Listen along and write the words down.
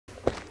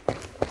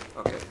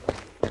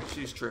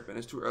she's tripping.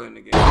 It's too early in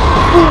the game.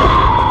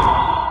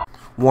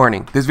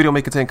 Warning, this video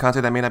may contain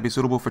content that may not be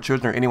suitable for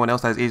children or anyone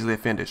else that is easily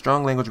offended.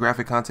 Strong language,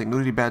 graphic content,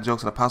 nudity, bad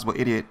jokes, and a possible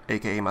idiot,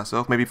 aka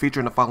myself, may be featured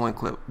in the following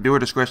clip. Viewer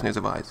discretion is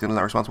advised. Channel is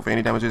not responsible for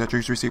any damages that you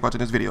receive watching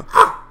this video.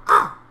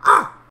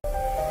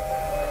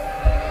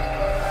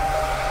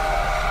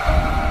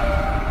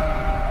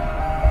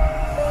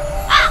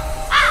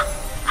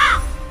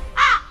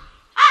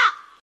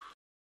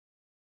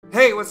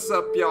 Hey, what's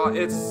up y'all?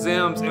 It's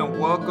Zems and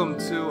welcome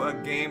to a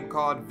game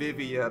called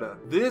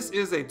Viviette. This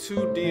is a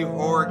 2D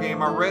horror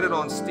game. I read it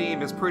on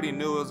Steam. It's pretty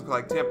new. It was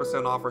like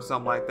 10% off or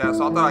something like that.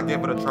 So I thought I'd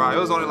give it a try. It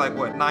was only like,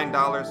 what,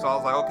 $9? So I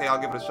was like, okay, I'll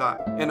give it a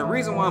shot. And the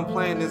reason why I'm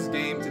playing this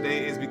game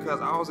today is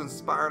because I was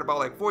inspired about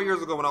like 4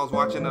 years ago when I was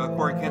watching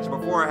Corey Kenshin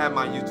before I had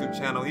my YouTube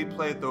channel. He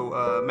played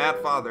the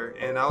Mad Father,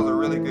 and that was a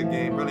really good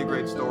game, really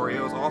great story.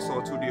 It was also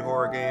a 2D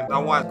horror game. I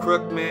watched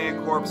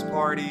Crookman, Corpse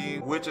Party,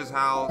 Witch's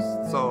House,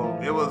 so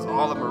it was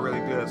all of them really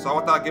good. So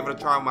I thought I'd give it a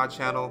try on my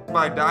channel.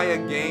 By Dia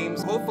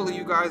Games. Hopefully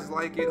you guys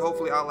like it.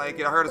 Hopefully I like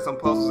it. I heard of some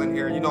puzzles in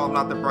here. You know I'm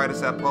not the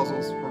brightest at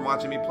puzzles from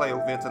watching me play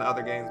events and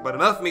other games. But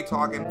enough of me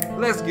talking.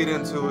 Let's get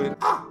into it.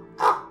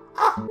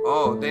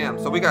 Oh damn,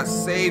 so we got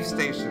save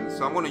stations.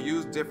 So I'm gonna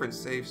use different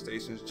save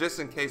stations just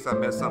in case I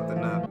mess something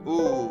up.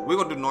 Ooh, we're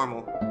gonna do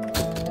normal.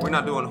 We're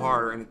not doing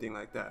hard or anything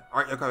like that.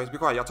 Alright, y'all guys, be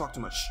quiet. Y'all talk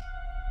too much.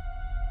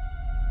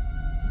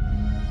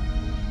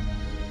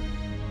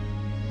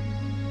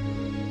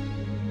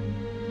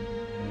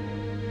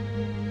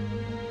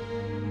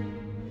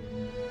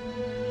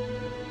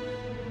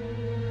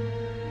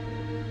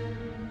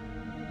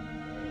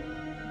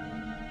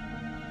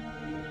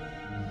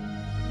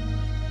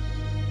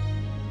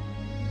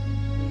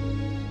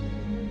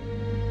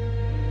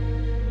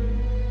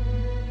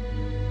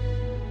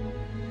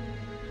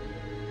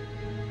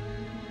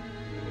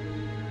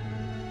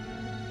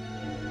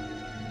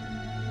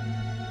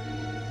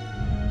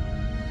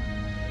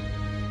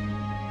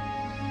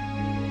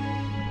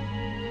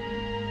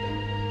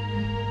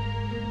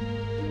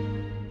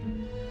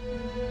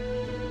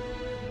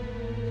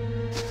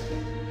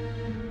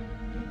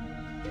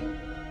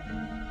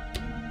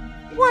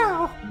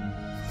 Well,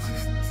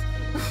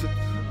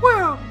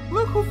 well,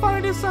 look who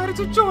finally decided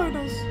to join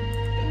us.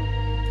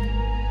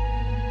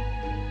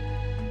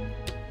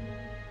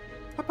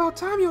 About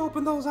time you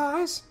opened those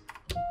eyes.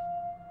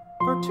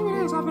 For 2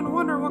 days I've been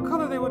wondering what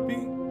color they would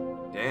be.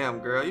 Damn,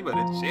 girl, you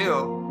better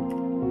chill.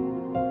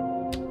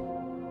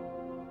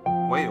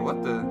 Wait,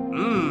 what the?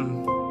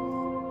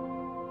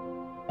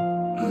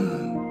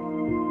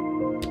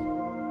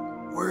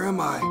 Where am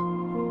I?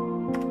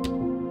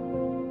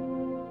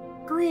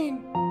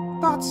 Green.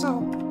 Thought so.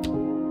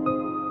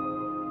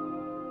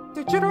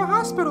 The General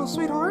Hospital,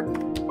 sweetheart.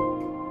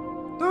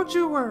 Don't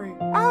you worry.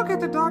 I'll get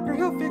the doctor.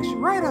 He'll fix you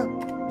right up.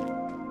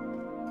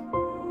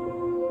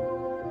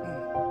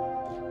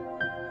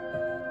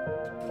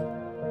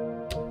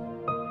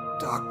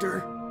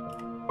 Doctor?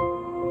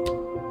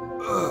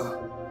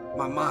 Ugh,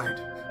 my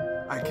mind.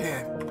 I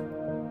can't.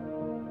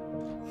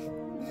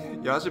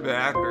 Y'all should be an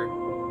actor.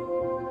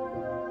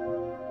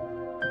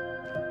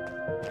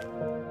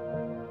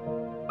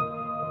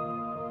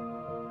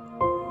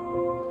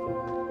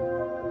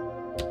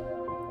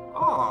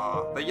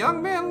 Aw, the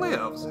young man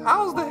lives.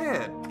 How's the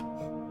head?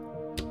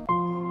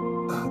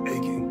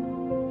 Aching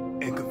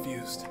and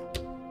confused.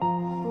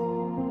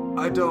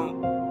 I don't...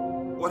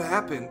 What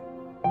happened?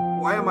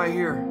 Why am I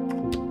here?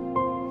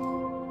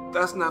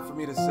 That's not for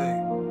me to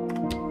say.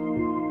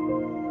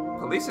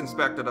 Police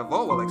Inspector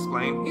DeVoe will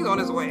explain. He's on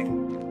his way.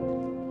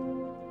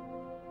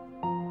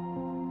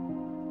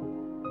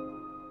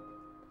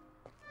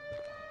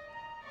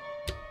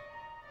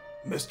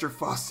 Mr.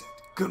 Fawcett,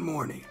 good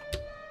morning.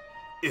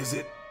 Is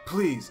it?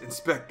 Please,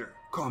 Inspector,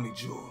 call me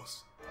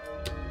Jules.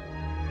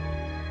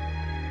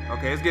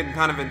 Okay, it's getting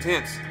kind of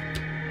intense.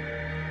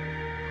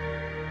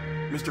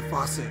 Mr.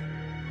 Fawcett,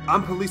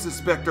 I'm Police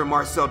Inspector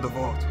Marcel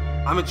DeVault.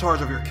 I'm in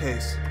charge of your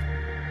case.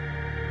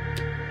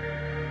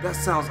 That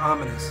sounds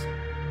ominous.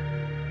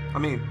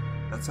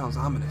 That sounds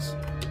ominous.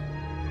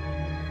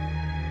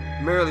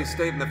 Merely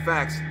stating the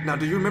facts. Now,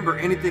 do you remember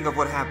anything of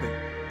what happened?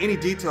 Any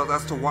details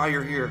as to why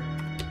you're here?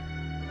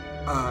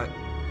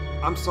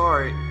 I'm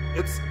sorry.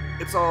 It's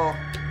all...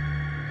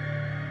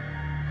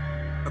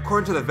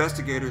 According to the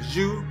investigators,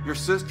 you, your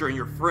sister, and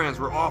your friends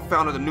were all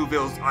found in the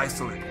Neuville's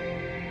isolate.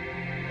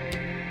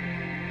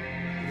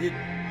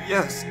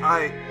 Yes,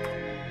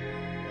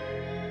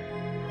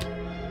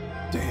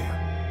 Damn.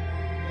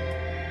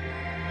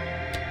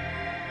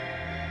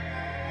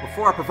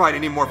 Before I provide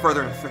any more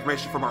further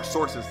information from our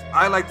sources,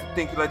 I like to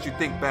let you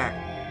think back.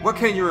 What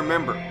can you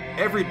remember?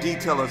 Every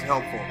detail is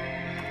helpful.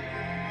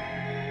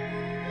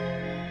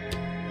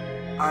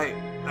 I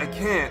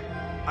can't.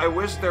 I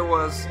wish there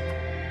was...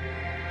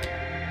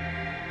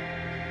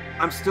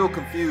 I'm still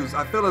confused.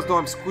 I feel as though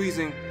I'm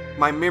squeezing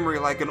my memory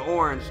like an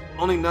orange,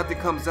 only nothing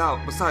comes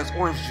out besides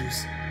orange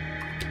juice.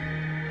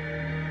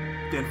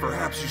 Then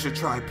perhaps you should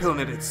try pilling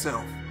it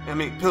instead.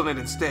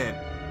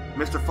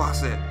 Mr.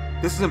 Fawcett,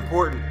 this is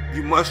important.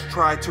 You must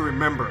try to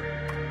remember.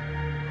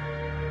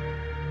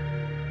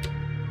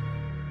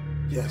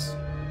 Yes,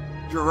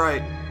 you're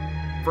right.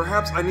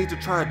 Perhaps I need to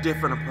try a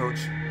different approach.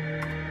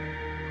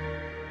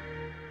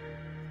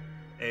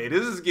 Hey,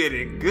 this is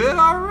getting good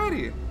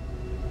already.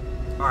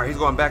 Alright, he's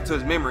going back to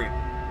his memory.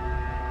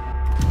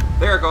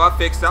 There we go, I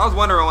fixed it. I was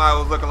wondering why I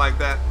was looking like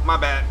that. My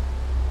bad.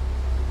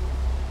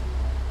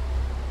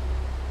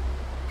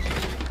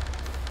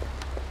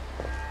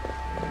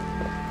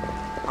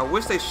 I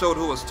wish they showed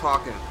who was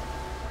talking.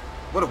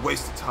 What a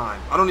waste of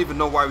time. I don't even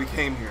know why we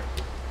came here.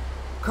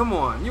 Come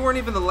on, you weren't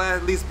even the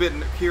least bit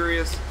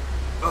curious.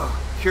 Ugh,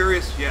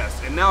 curious,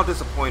 yes, and now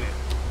disappointed.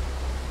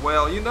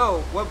 Well, you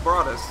know, what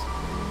brought us?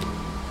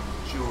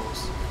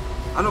 Jules.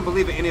 I don't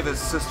believe in any of his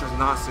sister's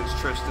nonsense,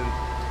 Tristan.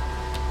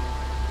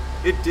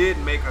 It did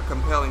make a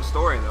compelling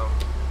story, though.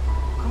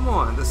 Come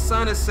on, the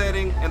sun is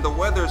setting and the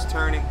weather's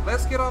turning.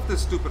 Let's get off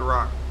this stupid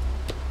rock.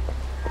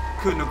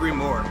 Couldn't agree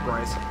more,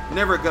 Bryce.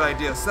 Never a good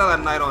idea. Sell at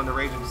night on the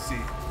raging sea.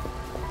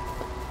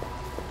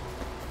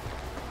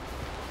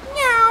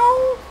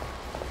 Meow.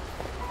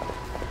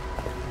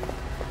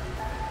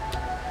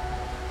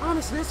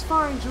 Honestly, it's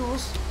fine,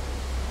 Jules.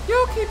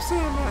 You keep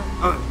saying that.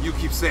 You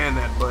keep saying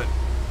that, but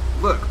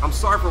look, I'm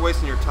sorry for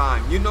wasting your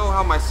time. You know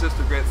how my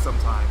sister gets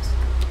sometimes.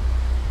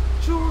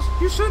 Jules,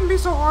 you shouldn't be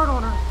so hard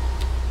on her.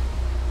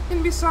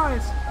 And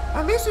besides,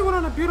 at least we went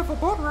on a beautiful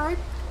boat ride.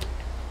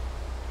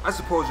 I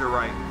suppose you're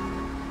right.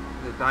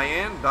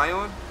 Diane?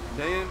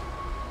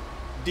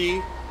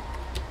 D.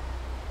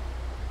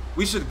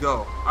 We should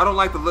go. I don't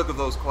like the look of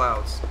those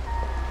clouds.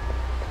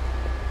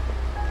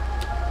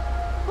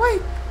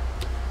 Wait!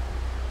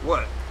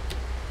 What?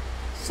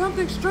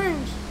 Something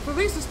strange.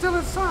 Felice is still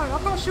inside. I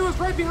thought she was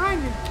right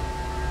behind you.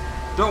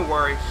 Don't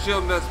worry,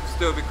 she'll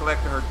still be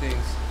collecting her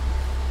things.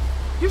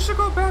 You should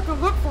go back and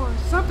look for her.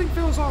 Something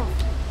feels off.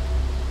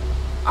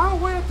 I'll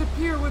wait at the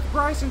pier with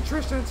Bryce and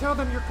Tristan and tell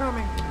them you're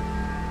coming.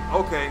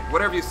 Okay,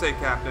 whatever you say,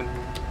 Captain.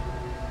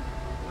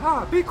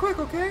 Be quick,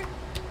 okay?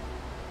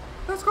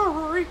 Let's go,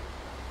 Rory.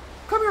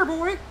 Come here,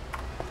 boy.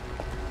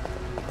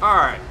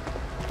 Alright.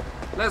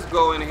 Let's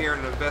go in here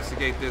and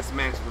investigate this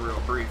mansion real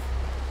brief.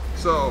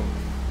 So,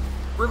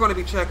 we're going to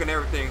be checking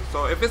everything.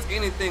 So, if it's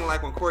anything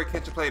like when Corey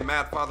Kitchen played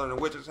Mad Father in the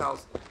Witch's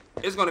House,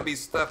 it's going to be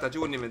stuff that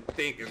you wouldn't even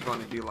think is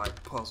going to be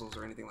like puzzles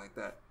or anything like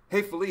that.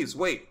 Hey, Felice,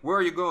 wait. Where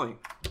are you going?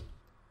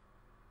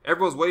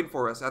 Everyone's waiting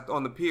for us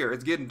on the pier.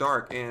 It's getting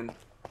dark and...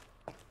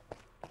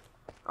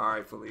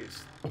 Alright,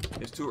 Felice.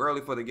 It's too early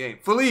for the game.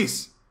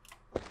 Felice!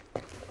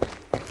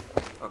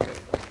 Okay.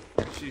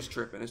 She's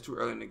tripping. It's too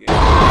early in the game.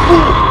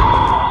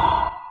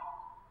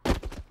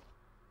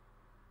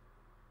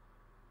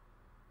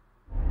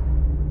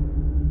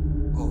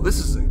 Oh, this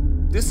is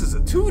a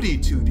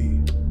 2D.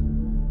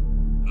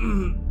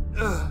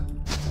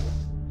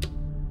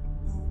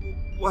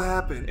 What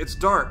happened? It's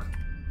dark.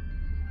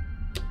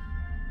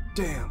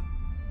 Damn.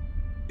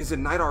 Is it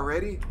night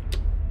already?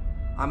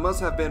 I must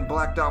have been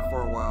blacked out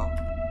for a while.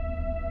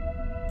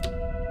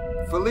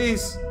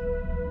 Felice!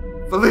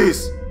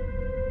 Felice!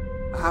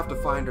 I have to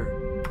find her.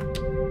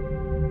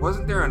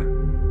 Wasn't there an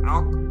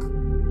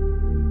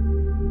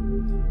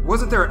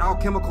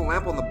alchemical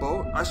lamp on the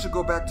boat? I should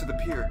go back to the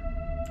pier.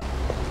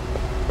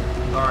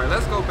 Alright,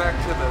 let's go back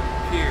to the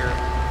pier.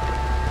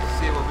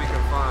 See what we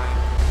can find.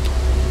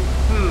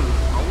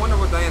 I wonder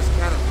what Diane's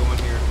cat is doing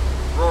here.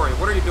 Rory,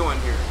 what are you doing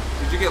here?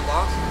 Did you get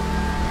lost?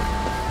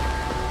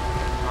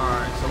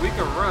 Alright, so we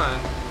can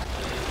run.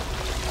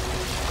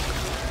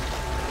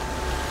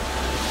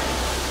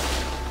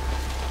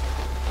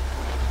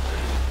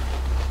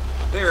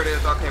 There it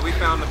is. Okay, we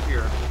found the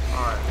pier.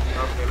 Alright,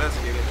 okay, let's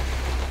get it.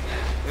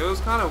 It was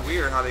kind of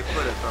weird how they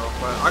put it though,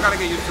 but I gotta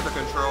get used to the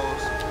controls.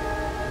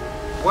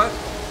 What?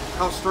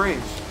 How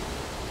strange.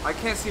 I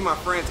can't see my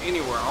friends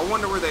anywhere. I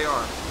wonder where they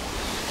are.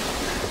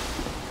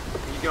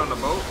 Can you get on the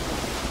boat?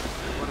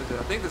 What is it?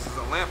 I think this is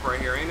a lamp right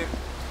here, ain't it?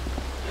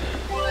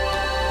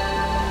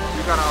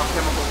 We got an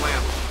alchemical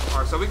lamp.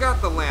 Alright, so we got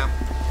the lamp,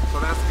 so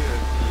that's good.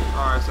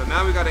 Alright, so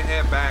now we gotta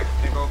head back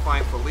and go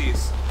find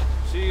Felice.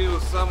 She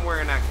was somewhere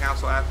in that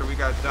castle after we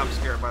got jump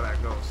scared by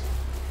that ghost.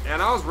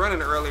 And I was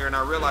running earlier and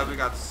I realized we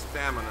got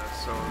stamina,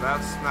 so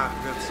that's not a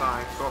good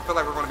sign. So I feel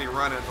like we're going to be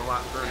running a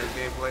lot during this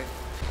gameplay.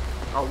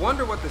 I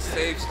wonder what the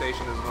save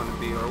station is going to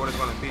be, or what it's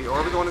going to be. Or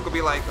are we going to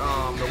be like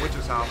the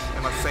witch's house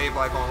and I save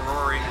like on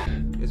Rory?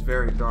 It's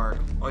very dark.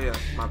 Oh yeah,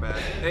 my bad.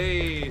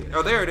 Hey,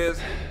 oh there it is.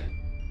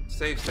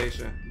 Save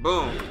station.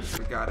 Boom,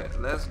 we got it.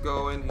 Let's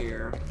go in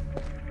here.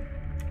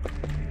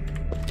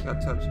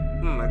 Got touch.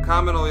 A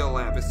common oil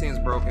lamp. It seems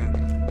broken.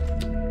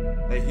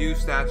 A huge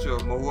statue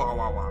of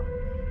Mohuawawa.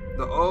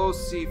 The old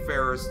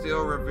seafarers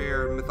still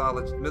revere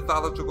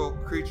mythological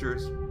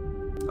creatures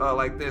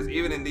like this,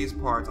 even in these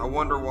parts. I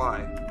wonder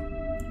why.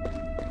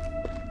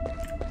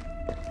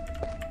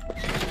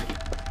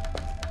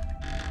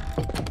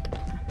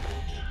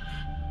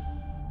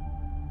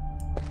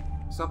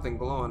 Something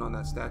glowing on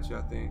that statue,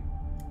 I think.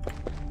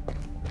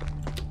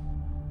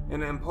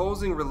 An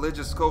imposing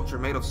religious sculpture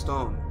made of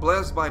stone,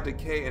 blessed by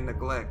decay and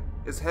neglect,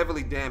 is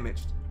heavily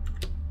damaged.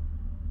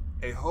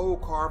 A hole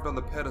carved on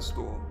the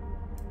pedestal.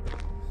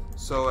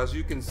 So as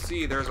you can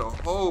see, there's a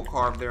hole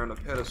carved there on the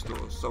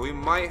pedestal. So we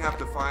might have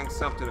to find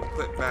something to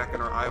put back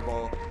in our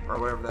eyeball or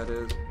whatever that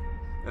is.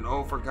 And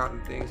old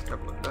forgotten things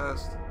kept the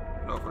best.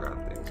 No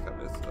forgotten things kept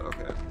this.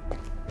 Okay.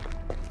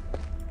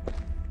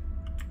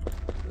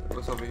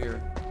 What's over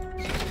here?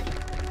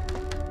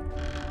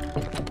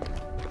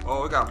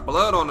 Oh, we got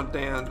blood on the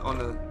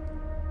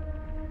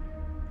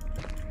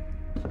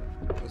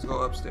Let's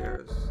go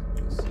upstairs.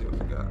 Let's see what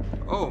we got.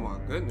 Oh my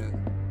goodness.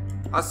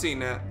 I seen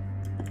that.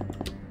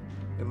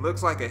 It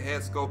looks like a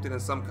head sculpted in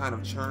some kind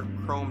of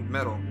chromed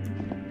metal.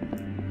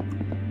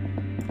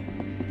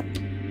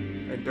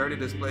 A dirty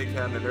display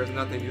cabinet. There's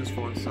nothing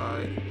useful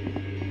inside.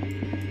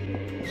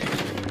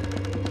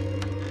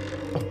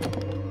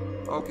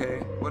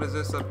 Okay, what is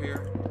this up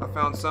here? I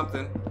found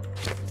something.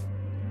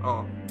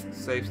 Oh,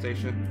 save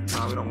station.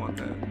 No, we don't want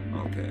that.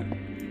 Okay.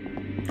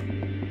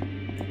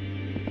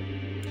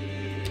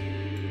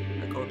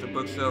 A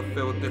bookshelf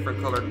filled with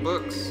different colored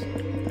books.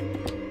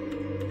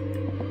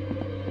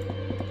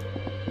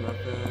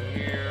 Nothing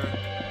here.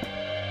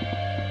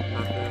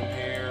 Nothing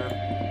here.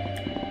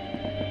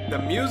 The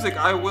music,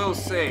 I will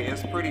say,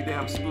 is pretty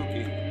damn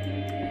spooky.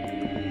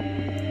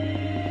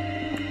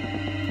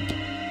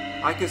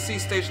 I can see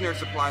stationary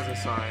supplies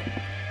inside.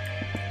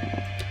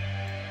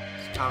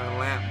 It's kind of a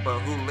lamp, but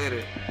who lit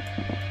it?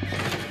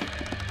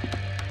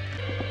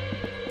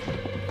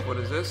 What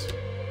is this?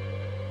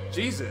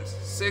 Jesus,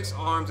 6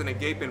 arms and a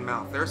gaping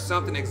mouth. There's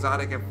something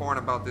exotic and foreign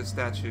about this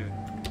statue.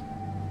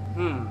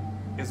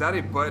 Is that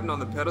a button on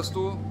the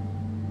pedestal?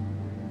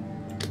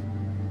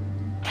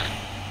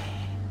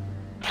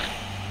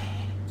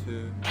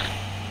 Two.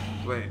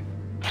 Wait.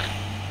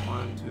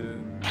 1, 2,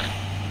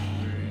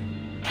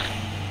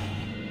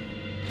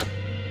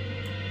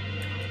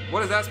 3.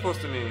 What is that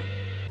supposed to mean?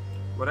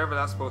 Whatever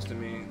that's supposed to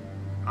mean.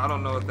 I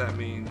don't know what that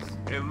means.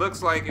 It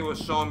looks like it was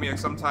showing me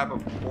some type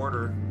of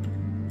order.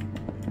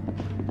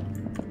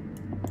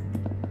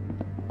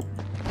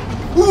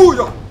 Ooh,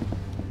 yo.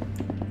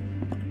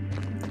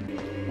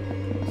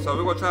 So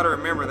we're gonna try to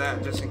remember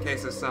that just in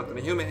case it's something.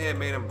 A human head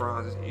made in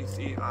bronze. Each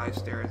eye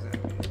stares at me.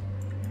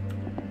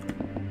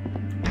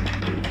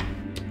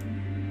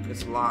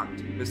 It's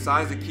locked.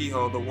 Besides the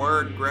keyhole, the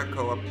word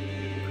Greco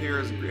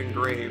appears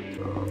engraved.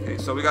 Okay,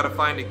 so we gotta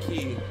find a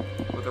key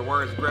with the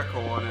words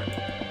Greco on it.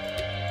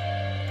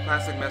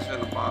 Plastic message in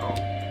the bottle.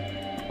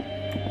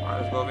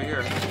 Alright, let's go over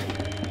here.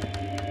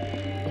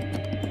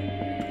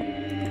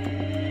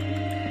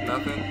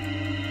 Nothing.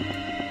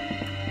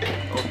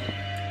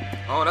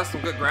 Oh, that's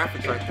some good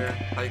graphics right there.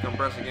 How you can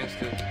brush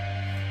against it.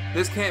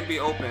 This can't be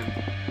opened.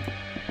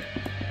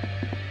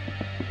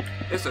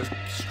 It's a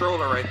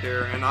stroller right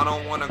there, and I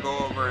don't want to go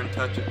over and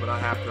touch it, but I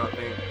have to, I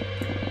think.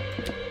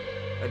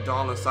 A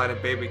doll inside a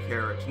baby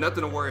carriage.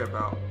 Nothing to worry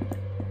about.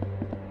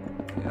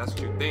 Yeah, that's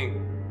what you think.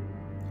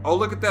 Oh,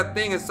 look at that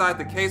thing inside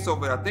the case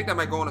over there. I think that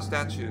might go on a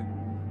statue.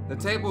 The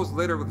table is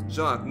littered with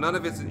junk. None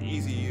of it's in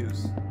easy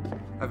use.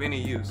 Of any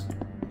use.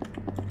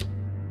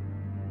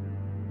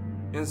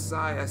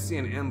 Inside, I see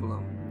an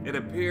emblem. It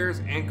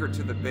appears anchored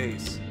to the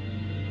base.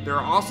 There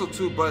are also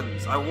 2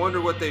 buttons. I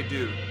wonder what they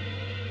do.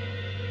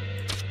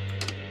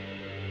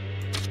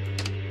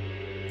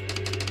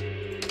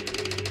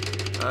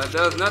 It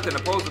does nothing,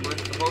 supposedly.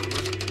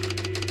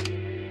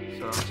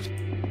 So,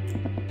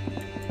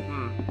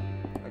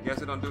 I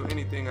guess it don't do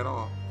anything at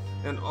all.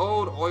 An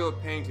old oil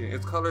painting.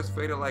 Its colors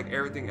faded like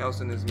everything else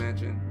in this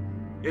mansion.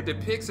 It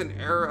depicts an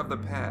era of the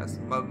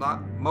past.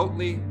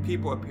 Remotely,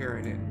 people appear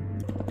in it.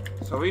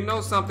 So we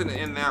know something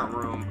in that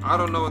room. I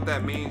don't know what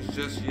that means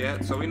just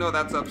yet. So we know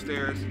that's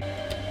upstairs.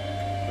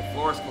 The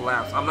floor is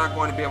collapsed. I'm not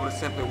going to be able to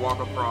simply walk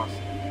across.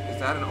 Is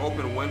that an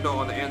open window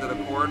on the end of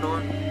the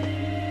corridor?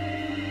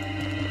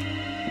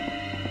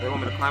 They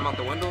want me to climb out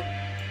the window?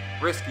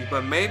 Risky,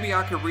 but maybe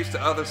I could reach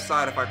the other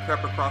side if I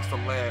crept across the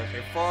ledge.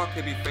 A fall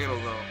could be fatal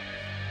though.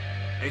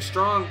 A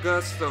strong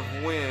gust of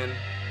wind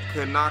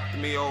could knock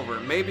me over.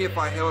 Maybe if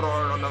I held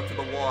on enough to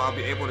the wall, I'll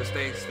be able to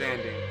stay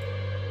standing.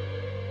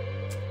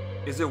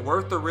 Is it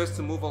worth the risk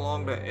to move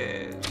along the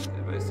edge?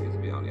 It seems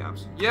to be on the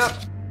opposite. Yep.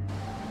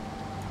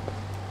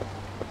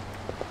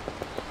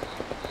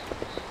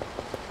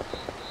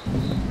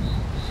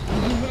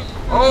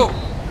 Oh!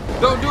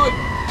 Don't do it!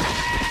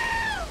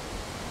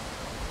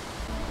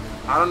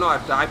 I don't know, I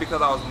died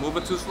because I was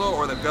moving too slow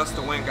or the gust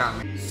of wind got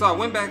me. So I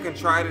went back and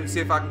tried it to see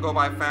if I can go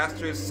by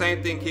faster. The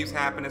same thing keeps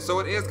happening. So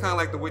it is kind of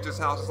like the witch's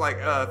house. It's like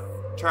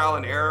trial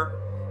and error.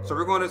 So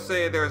we're going to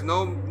say there's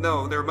no,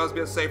 there must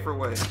be a safer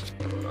way.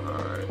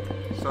 Alright.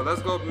 So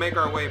let's go make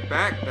our way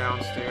back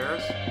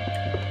downstairs.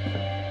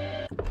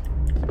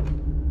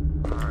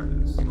 Alright,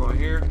 let's go in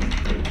here.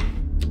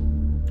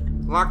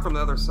 Locked from the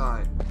other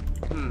side.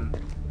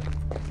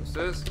 What's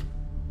this?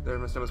 There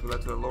must be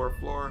led to the lower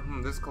floor.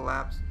 This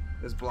collapse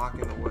is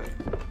blocking the way.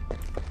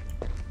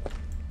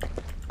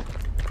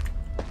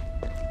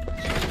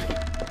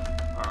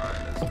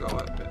 Alright, let's go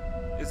up it.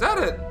 Is that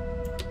it?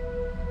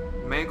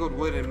 Mangled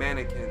wooden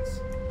mannequins.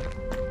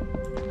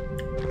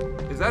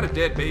 Is that a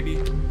dead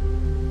baby?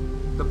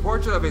 The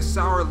portrait of a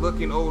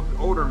sour-looking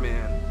older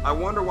man. I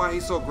wonder why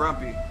he's so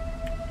grumpy.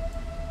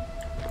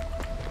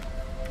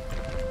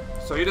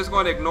 So you're just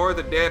going to ignore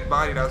the dead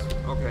body. That's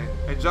okay.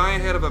 A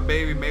giant head of a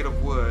baby made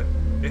of wood.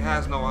 It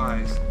has no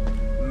eyes.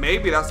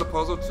 Maybe that's the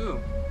puzzle too.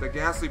 The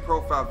ghastly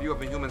profile view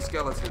of a human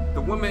skeleton.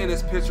 The woman in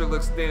this picture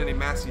looks thin and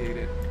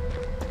emaciated.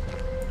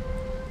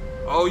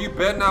 Oh, you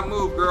better not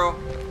move, girl.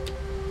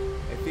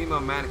 A female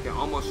mannequin,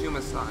 almost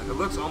human size. It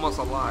looks almost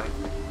alive.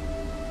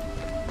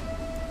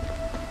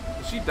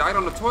 She died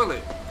on the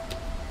toilet.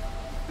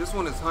 This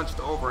one is hunched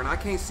over and I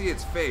can't see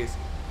its face.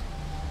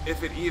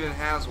 If it even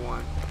has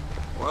one.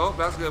 Well,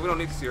 that's good. We don't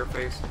need to see her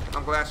face.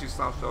 I'm glad she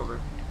slouched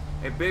over.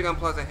 A big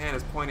unpleasant hand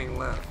is pointing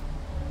left.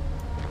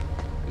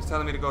 It's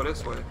telling me to go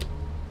this way.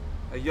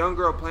 A young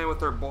girl playing with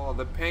her ball.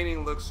 The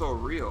painting looks so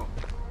real.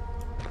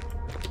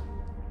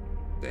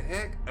 The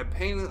heck? A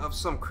painting of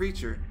some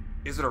creature.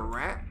 Is it a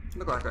rat? It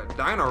looks like a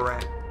dino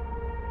rat.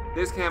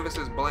 This canvas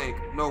is blank.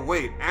 No,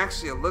 wait.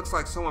 Actually, it looks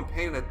like someone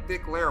painted a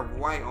thick layer of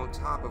white on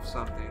top of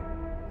something.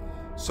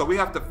 So we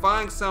have to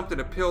find something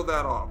to peel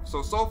that off.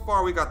 So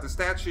far we got the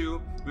statue,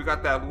 we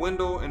got that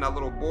window and that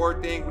little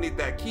board thing. We need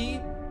that key,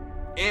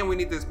 and we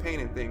need this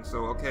painting thing.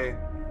 So, okay.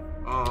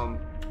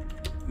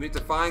 We need to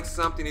find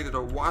something either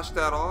to wash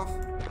that off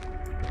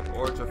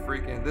or to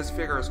freaking... This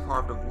figure is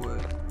carved of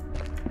wood.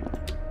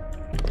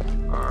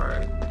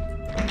 Alright.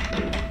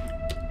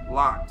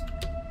 Locked.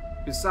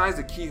 Besides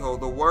the keyhole,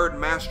 the word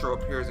Mastro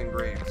appears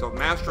engraved. So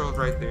Mastro is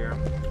right there.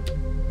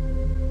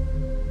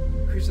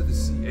 Creatures of the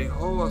sea. A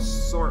whole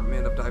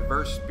assortment of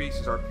diverse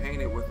species are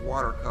painted with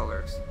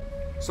watercolors.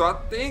 So I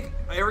think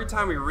every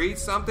time we read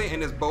something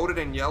and it's bolded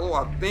in yellow,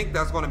 I think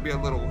that's going to be a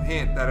little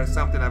hint that it's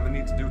something that we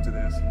need to do to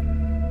this.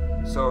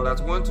 So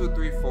that's 1, 2,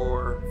 3,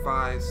 4,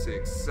 5,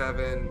 6,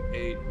 7,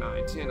 8,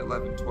 9, 10,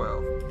 11,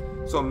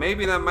 12. So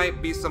maybe that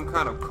might be some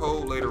kind of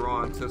code later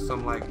on to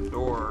some like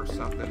door or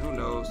something. Who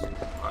knows?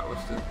 Alright,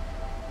 what's this?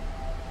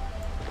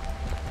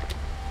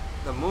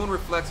 The moon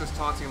reflects its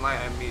taunting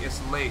light at me.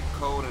 It's late,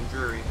 cold, and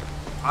dreary.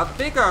 I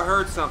think I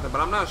heard something, but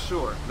I'm not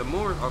sure. The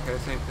moon... Okay,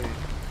 same thing.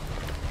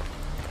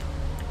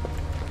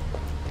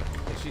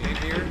 Is she in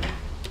here?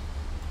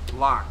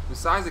 Locked.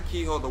 Besides the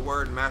keyhole, the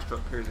word Mastro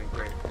appears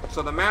engraved.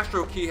 So the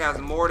Mastro key has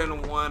more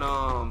than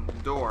one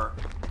door.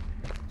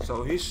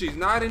 So she's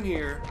not in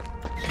here,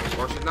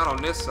 or she's not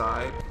on this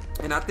side.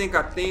 And I think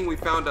our thing we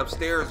found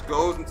upstairs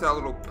goes into that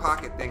little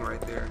pocket thing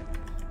right there.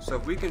 So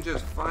if we can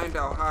just find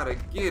out how to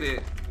get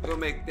it, it'll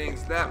make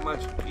things that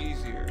much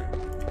easier.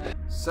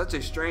 Such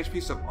a strange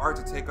piece of art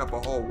to take up a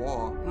whole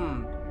wall.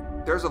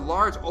 There's a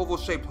large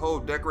oval-shaped hole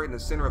decorating the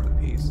center of the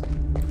piece.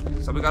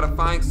 So we gotta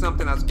find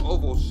something that's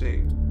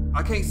oval-shaped.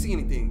 I can't see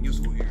anything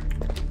useful here.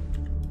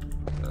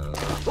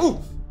 Ooh!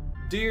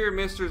 Dear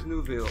Mr.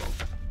 Neuville,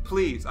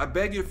 please, I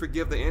beg you to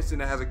forgive the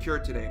incident that has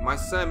occurred today. My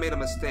son made a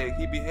mistake.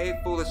 He behaved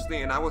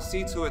foolishly, and I will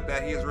see to it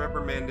that he is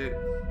reprimanded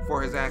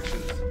for his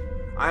actions.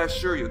 I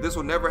assure you, this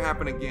will never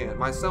happen again.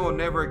 My son will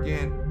never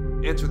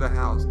again enter the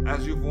house,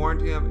 as you've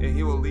warned him, and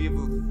he will leave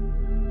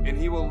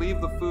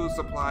the food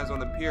supplies on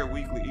the pier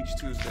weekly each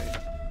Tuesday.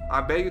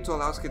 I beg you to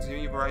allow us to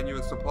continue providing you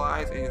with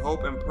supplies, and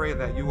hope and pray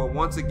that you will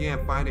once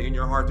again find it in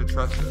your heart to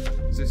trust us.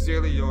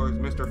 Sincerely yours,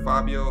 Mr.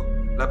 Fabio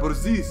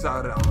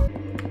Laburzisara.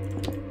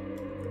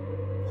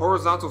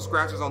 Horizontal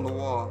scratches on the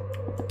wall.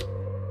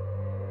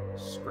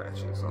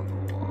 Scratches on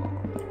the wall.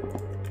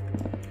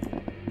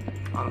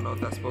 I don't know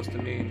what that's supposed to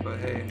mean, but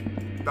hey.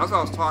 That's what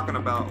I was talking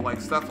about, like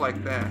stuff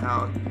like that,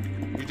 how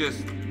you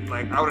just,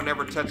 like, I would have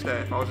never touched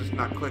that if I was just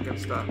not clicking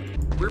stuff.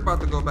 We're about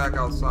to go back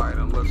outside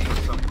and look for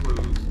some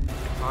clues.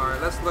 Alright,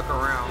 let's look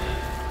around.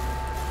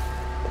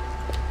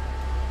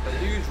 A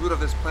huge root of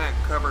this plant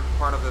covered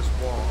part of this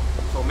wall.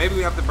 So maybe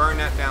we have to burn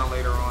that down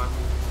later on.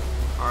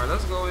 Alright,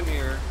 let's go in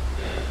here.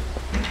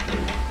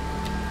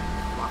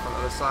 Lock on the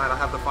other side. I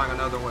have to find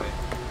another way.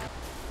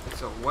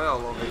 It's a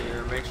well over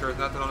here. Make sure there's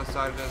nothing on the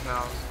side of this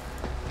house.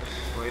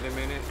 Wait a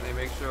minute. Let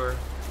me make sure.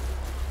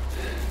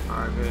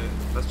 Alright, good.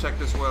 Let's check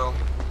this well.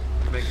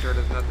 Make sure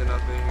there's nothing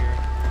up in here.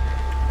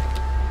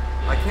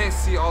 I can't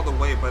see all the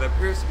way, but it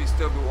appears to be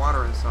still be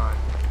water inside.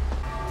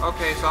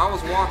 Okay, so I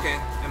was walking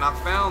and I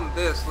found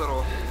this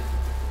little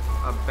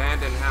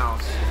abandoned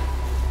house.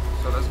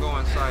 So let's go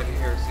inside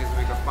here, see if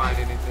we can find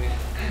anything.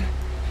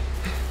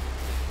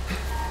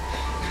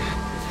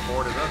 It's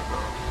boarded up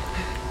though.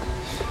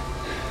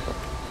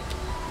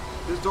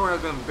 This door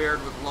has been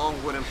barred with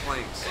long wooden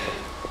planks.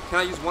 Can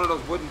I use one of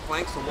those wooden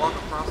planks to walk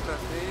across that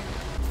thing?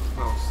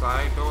 No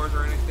side doors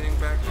or anything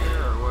back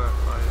here, or what?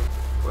 Like,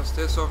 what's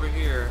this over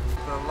here?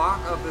 The lock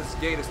of this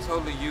gate is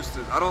totally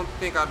useless. I don't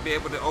think I'd be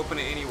able to open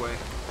it anyway.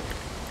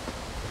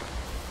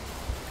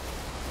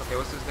 Okay,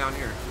 what's this down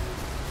here?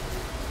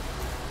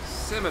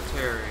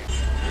 Cemetery.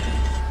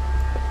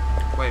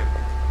 Wait.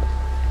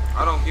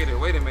 I don't get it.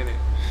 Wait a minute.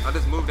 I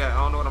just moved that. I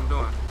don't know what I'm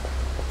doing.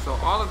 So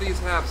all of these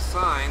have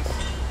signs.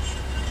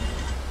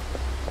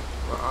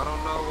 But I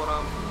don't know what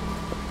I'm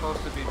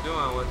supposed to be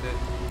doing with it.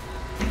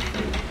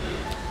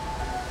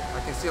 I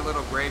can see a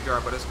little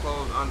graveyard, but it's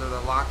closed under the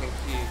lock and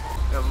key.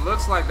 It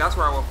looks like that's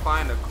where I will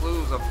find the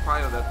clues of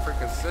probably the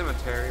freaking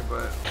cemetery,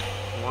 but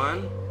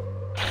 1,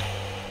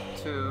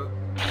 2,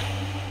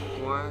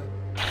 1,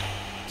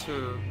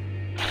 2,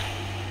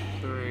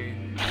 3,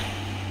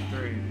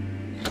 3.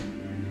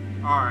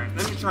 Alright,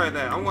 let me try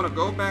that. I want to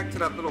go back to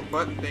that little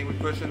button thing we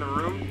push in the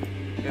room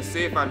and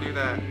see if I do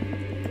that.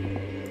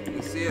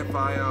 And see if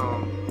I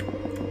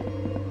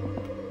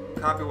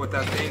copy what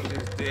that thing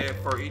just did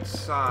for each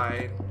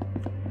side.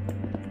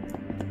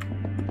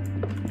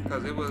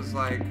 Because it was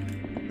like,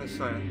 let's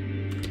try it.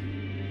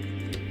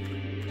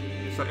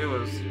 So it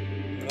was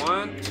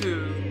 1,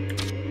 2,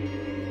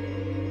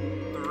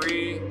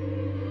 3,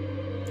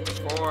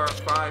 4,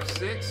 5,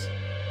 6.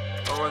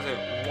 Or was it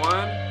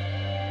 1,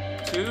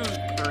 2,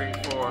 3,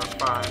 4,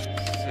 5, 6?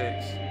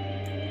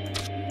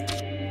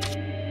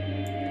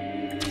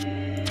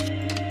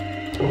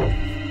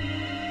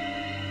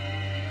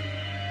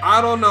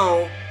 I don't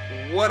know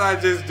what I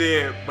just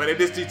did, but it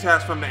just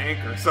detached from the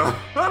anchor, so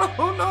I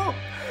don't know.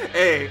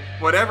 Hey,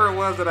 whatever it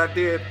was that I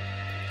did,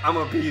 I'm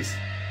a beast.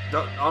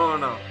 I don't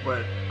know,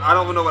 but I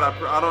don't know what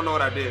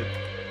I did.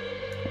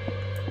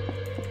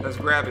 Let's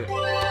grab it.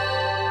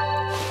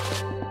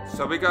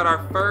 So we got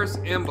our first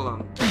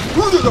emblem.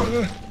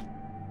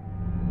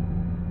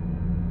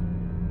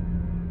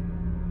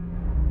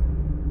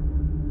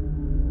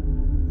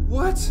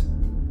 What?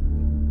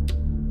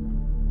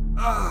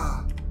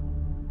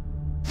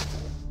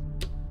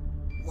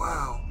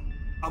 Wow.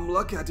 I'm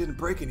lucky I didn't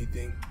break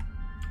anything.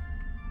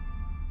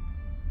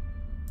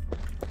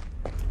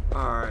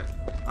 Alright.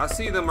 I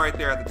see them right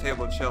there at the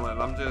table chilling.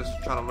 I'm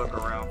just trying to look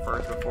around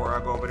first before I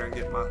go over there and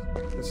get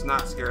the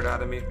snot scared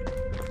out of me.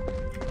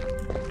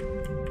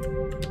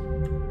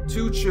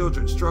 2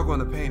 children struggle in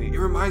the painting. It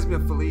reminds me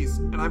of Felice,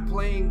 and I'm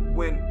playing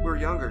when we were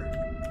younger.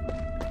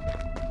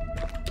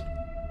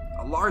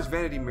 A large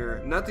vanity mirror.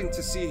 Nothing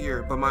to see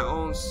here but my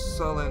own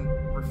sullen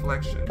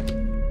reflection.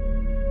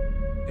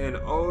 An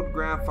old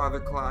grandfather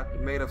clock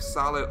made of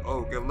solid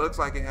oak. It looks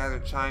like it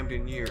hasn't chimed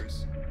in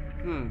years.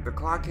 The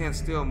clock can't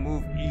still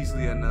move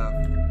easily enough.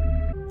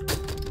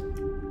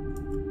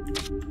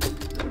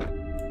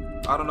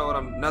 I don't know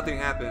nothing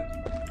happened.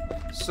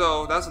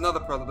 So, that's another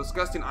puzzle.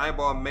 Disgusting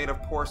eyeball made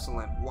of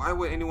porcelain. Why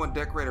would anyone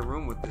decorate a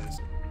room with this?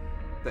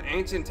 The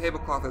ancient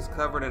tablecloth is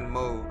covered in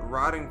mold.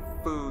 Rotting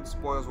food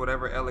spoils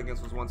whatever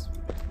elegance was once...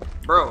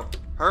 Bro,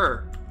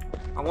 her.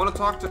 I want to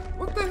talk to...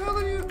 What the hell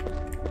are you...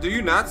 Do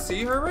you not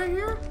see her right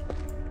here?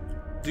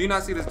 Do you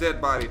not see this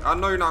dead body? I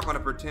know you're not going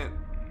to pretend.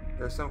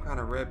 There's some kind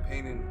of red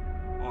painting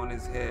on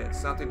his head.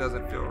 Something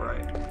doesn't feel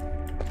right.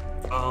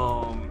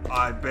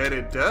 I bet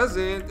it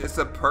doesn't. It's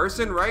a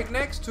person right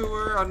next to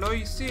her. I know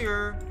you see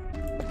her.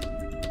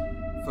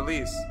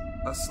 Felice,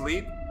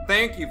 asleep?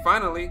 Thank you,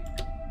 finally.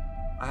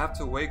 I have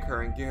to wake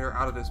her and get her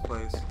out of this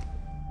place.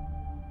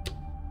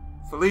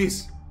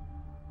 Felice!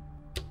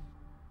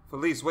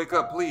 Felice, wake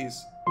up,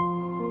 please.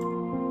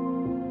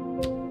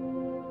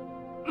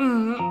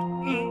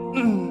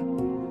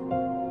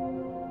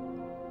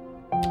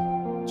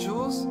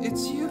 Jules,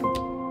 it's you?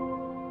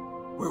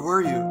 Where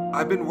were you?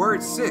 I've been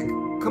worried sick.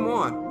 Come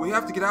on, we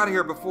have to get out of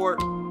here before...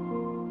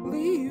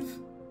 Leave?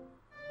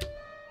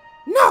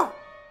 No!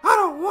 I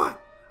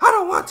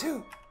don't want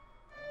to!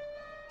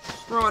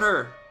 What's wrong with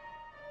her?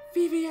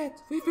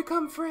 Viviette, we've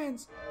become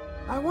friends.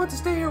 I want to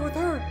stay here with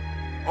her.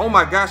 Oh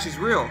my gosh, she's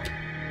real.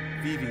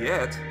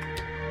 Viviette?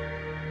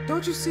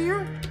 Don't you see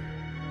her?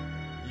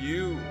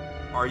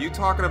 Are you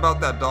talking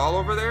about that doll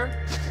over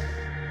there?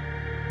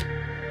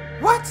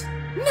 What?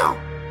 No!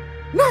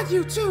 Not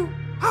you too!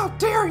 How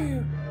dare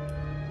you!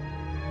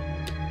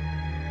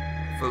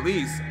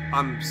 Felice,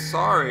 I'm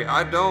sorry,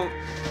 I don't...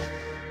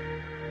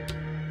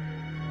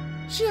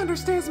 She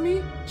understands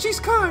me. She's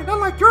kind,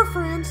 unlike your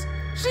friends.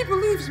 She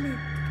believes me.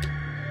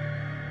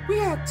 We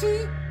had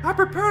tea. I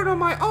prepared it on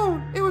my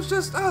own. It was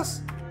just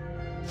us.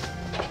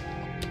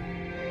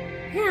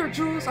 Here,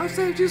 Jules, I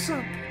saved you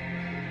some.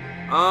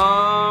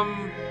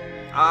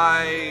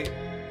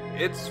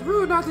 It's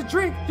rude not to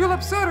drink. You'll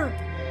upset her.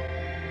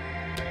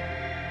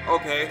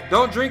 Okay,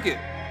 don't drink it.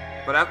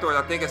 But afterwards,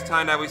 I think it's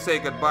time that we say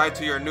goodbye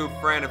to your new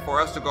friend and for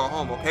us to go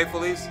home, okay,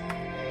 Felice?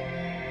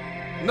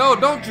 No,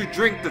 don't you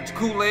drink the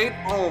Kool-Aid.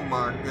 Oh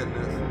my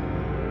goodness.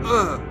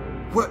 Ugh.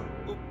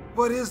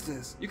 What is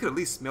this? You could at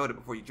least smelled it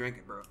before you drink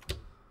it, bro.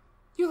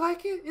 You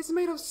like it? It's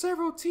made of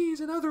several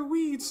teas and other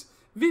weeds.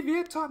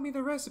 Viviette taught me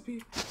the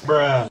recipe.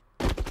 Bruh.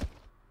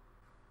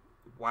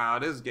 Wow,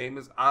 this game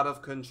is out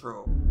of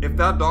control. If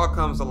that dog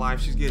comes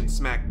alive, she's getting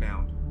smacked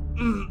down.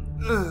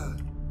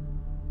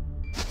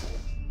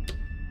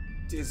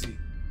 Dizzy.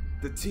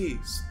 The tea.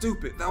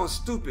 Stupid. That was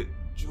stupid.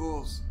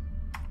 Jules.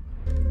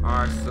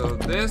 Alright, so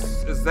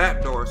this is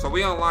that door. So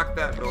we unlocked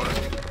that door.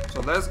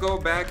 So let's go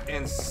back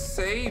and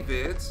save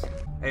it.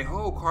 A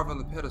hole carved on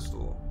the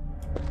pedestal.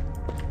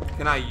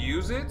 Can I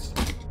use it?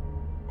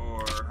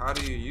 Or how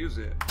do you use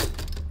it?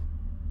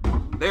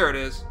 There it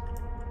is.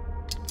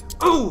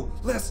 Oh,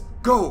 let's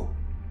go.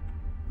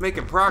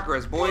 Making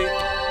progress, boy.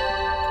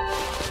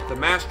 The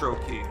Mastro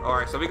key.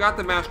 Alright, so we got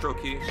the Mastro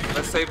key.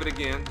 Let's save it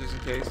again, just in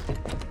case.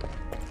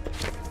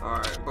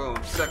 Alright, boom.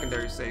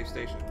 Secondary save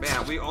station.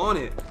 Man, we on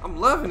it. I'm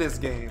loving this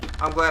game.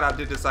 I'm glad I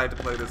did decide to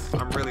play this.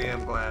 I really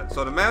am glad.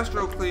 So the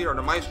Mastro key, or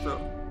the Maestro...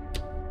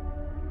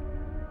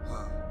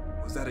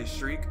 Is that a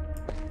shriek?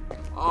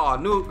 Oh,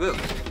 new good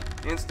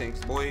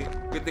instincts, boy.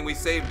 Good thing we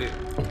saved it.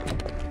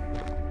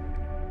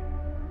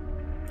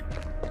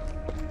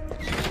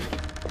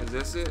 Is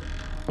this it?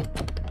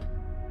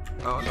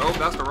 Oh, nope,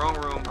 that's the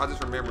wrong room. I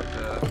just remembered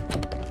that.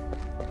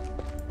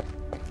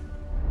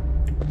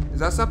 Is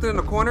that something in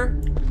the corner?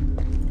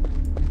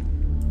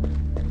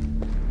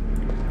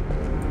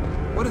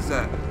 What is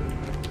that?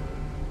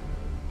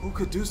 Who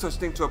could do such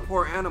thing to a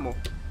poor animal?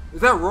 Is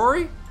that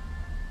Rory?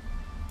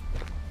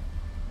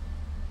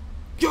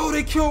 Yo,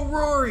 they killed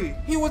Rory!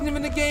 He wasn't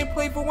even in the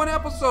gameplay for one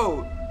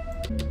episode!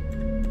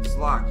 It's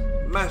locked.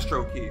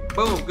 Maestro key.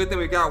 Boom, good thing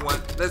we got one.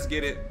 Let's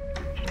get it.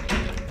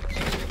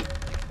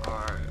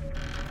 Alright.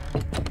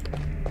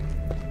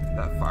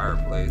 That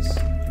fireplace.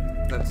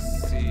 Let's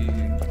see.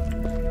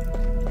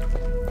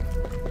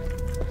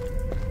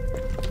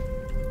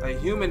 A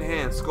human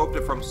hand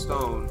sculpted from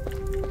stone.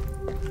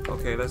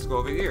 Okay, let's go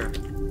over here.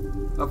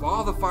 Of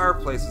all the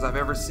fireplaces I've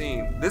ever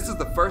seen, this is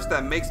the first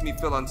that makes me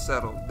feel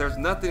unsettled. There's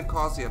nothing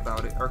cozy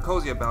about it,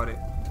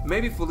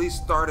 Maybe Felice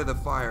started the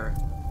fire.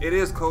 It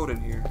is cold in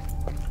here.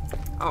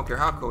 I don't care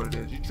how cold it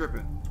is, you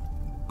tripping.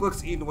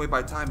 Books eaten away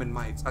by time and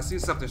mites. I see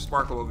something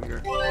sparkle over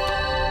here.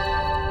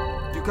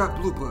 You got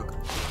blue book.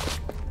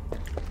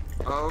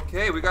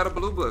 Okay, we got a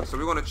blue book, so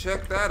we're gonna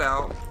check that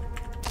out.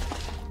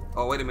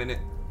 Oh, wait a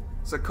minute.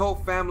 It's a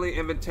cult family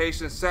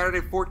invitation,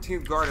 Saturday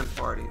 14th garden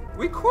party.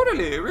 We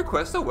cordially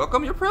request to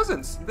welcome your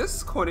presence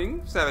this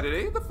coming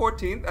Saturday the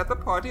 14th at the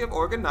party of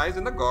organized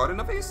in the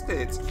garden of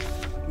estates.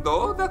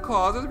 Though the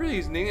cause of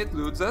reasoning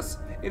eludes us,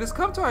 it has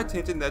come to our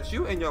attention that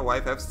you and your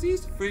wife have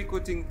ceased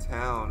frequenting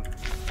town.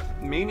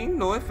 Meaning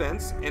no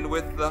offense, and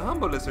with the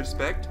humblest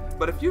respect,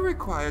 but if you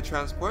require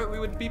transport, we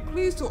would be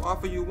pleased to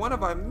offer you one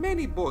of our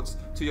many boats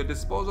to your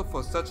disposal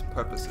for such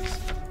purposes.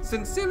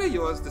 Sincerely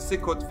yours, the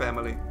Sikot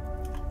family.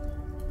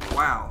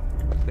 Wow,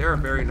 they are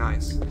very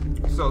nice.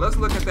 So let's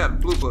look at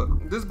that blue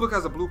book. This book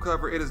has a blue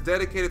cover. It is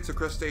dedicated to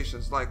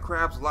crustaceans like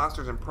crabs,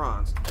 lobsters, and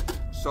prawns.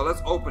 So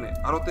let's open it.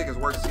 I don't think it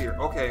works here.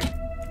 Okay,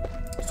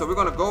 so we're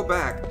gonna go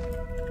back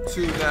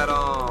to that,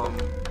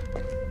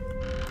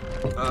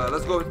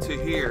 let's go to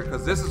here,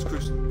 because this is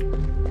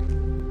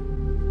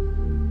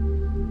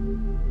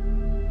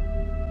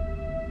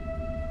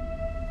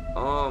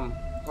hold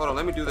on,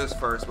 let me do this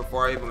first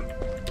before I even...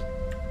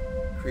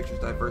 Creatures,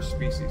 diverse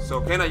species. So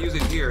can I use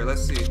it here?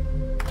 Let's see.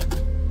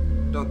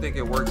 Don't think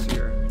it works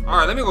here.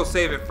 Alright, let me go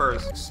save it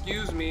first.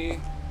 Excuse me.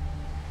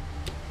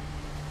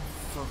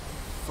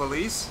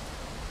 Felice?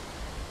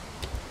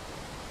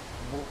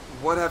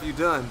 What have you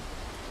done?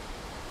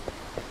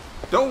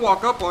 Don't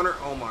walk up on her.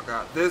 Oh my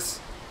god. This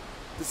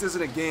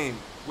isn't a game.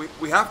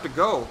 We have to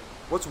go.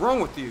 What's wrong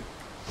with you?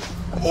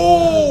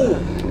 Oh!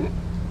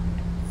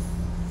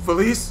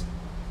 Felice?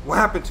 What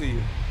happened to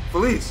you?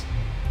 Felice?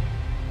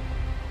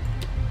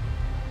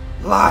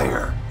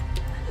 Liar!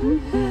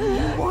 You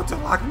want to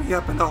lock me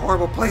up in the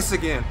horrible place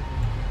again.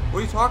 What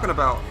are you talking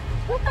about?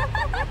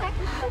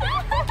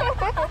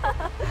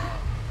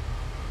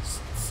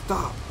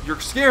 Stop. You're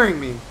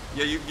scaring me.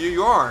 Yeah,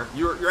 you are.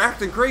 You're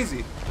acting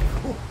crazy.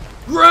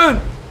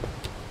 Run!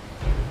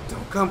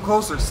 Don't come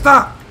closer.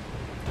 Stop!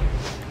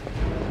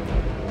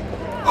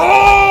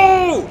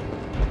 Oh!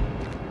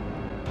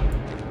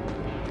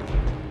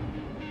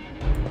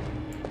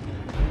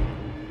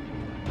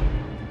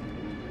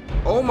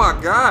 Oh my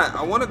god,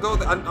 I want to go.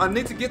 I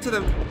need to get to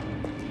the...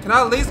 Can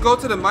I at least go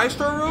to the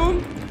maestro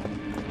room?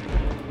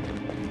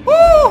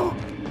 Woo!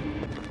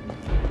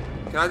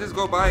 Can I just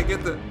go by and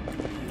get the...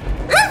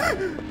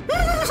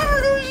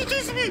 She's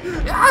chasing me!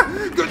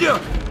 Good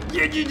job!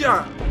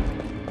 Yeah.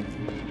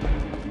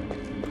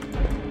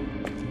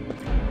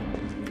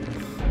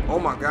 Oh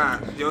my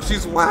god. Yo,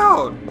 she's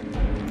wild.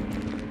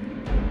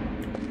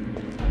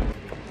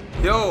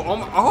 Yo,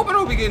 I hope I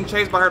don't be getting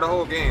chased by her the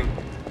whole game.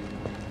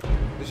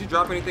 Did she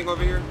drop anything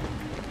over here?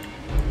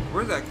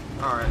 Where's that?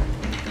 Alright.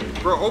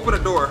 Bro, open the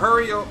door.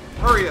 Hurry up.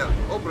 Hurry up.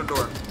 Open the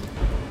door.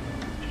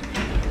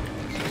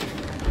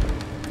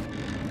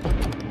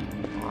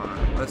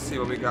 Alright, let's see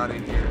what we got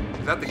in here.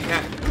 Is that the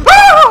cat?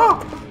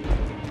 Ah!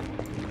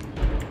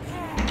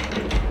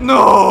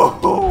 No!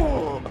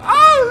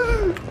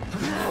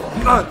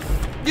 Ah!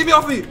 Get me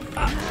off me!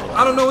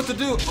 I don't know what to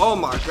do. Oh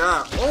my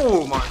god.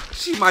 Oh my.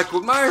 She Michael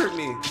Myers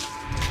me.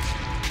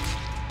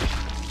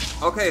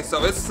 Okay,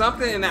 so it's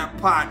something in that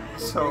pot,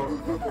 so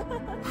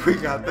we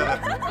got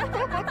that.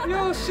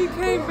 Yo, she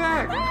came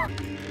back.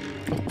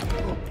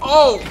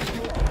 Oh!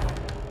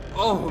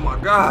 Oh my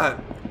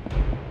god.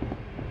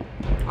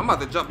 I'm about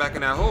to jump back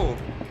in that hole.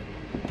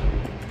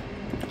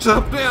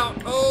 Jump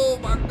down. Oh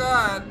my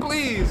god,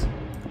 please.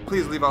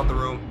 Please leave out the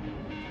room.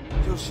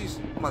 Yo, she's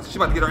about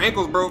to get her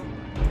ankles broke.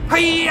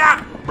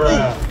 Hiya!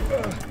 Bruh.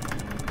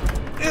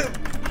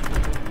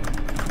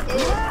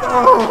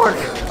 Oh my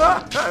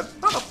god!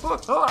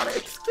 Oh,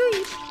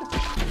 escape!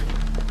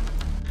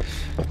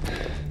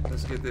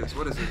 Let's get this.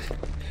 What is this?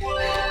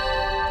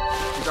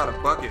 You got a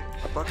bucket.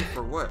 A bucket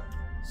for what?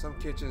 Some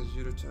kitchens,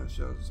 utility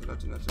shows.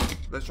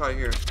 Let's try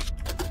here.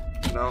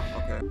 No?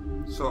 Okay.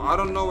 So I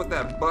don't know what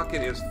that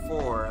bucket is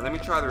for. Let me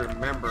try to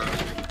remember.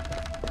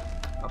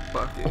 A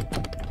bucket.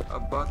 A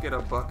bucket, a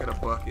bucket, a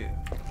bucket.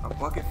 A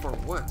bucket for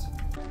what?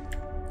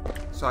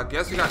 So I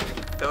guess we got to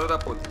fill it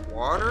up with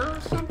water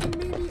or something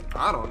maybe?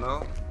 I don't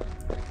know.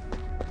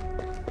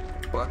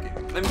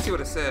 Bucket. Let me see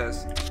what it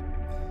says.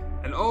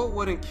 An old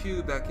wooden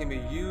cube that can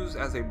be used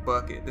as a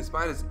bucket.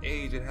 Despite its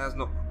age, it has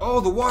no... Oh,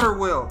 the water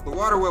well! The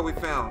water well we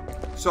found.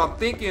 So I'm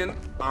thinking,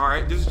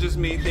 alright, this is just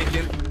me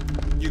thinking,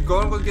 you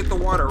go and go get the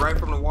water right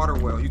from the water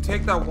well. You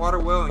take that water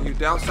well and you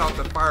douse out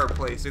the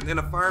fireplace. And in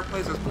the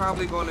fireplace is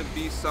probably going to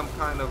be some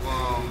kind of,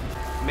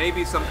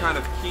 maybe some kind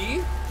of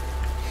key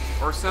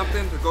or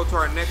something to go to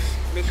our next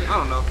mission. I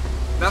don't know.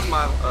 That's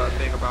my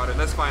thing about it.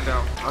 Let's find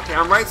out. Okay,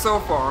 I'm right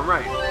so far. I'm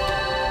right.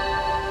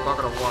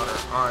 Bucket of water.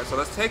 Alright, so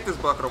let's take this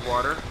bucket of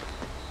water.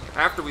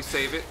 After we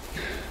save it,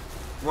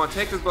 we want to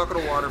take this bucket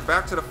of water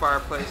back to the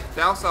fireplace,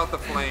 douse out the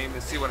flame,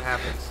 and see what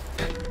happens.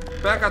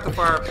 Back at the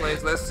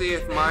fireplace, let's see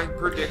if my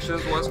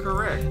predictions was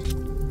correct.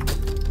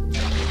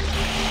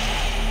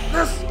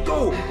 Let's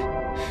go!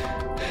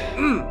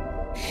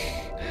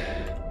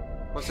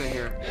 What's in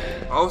here?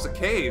 Oh, it's a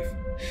cave.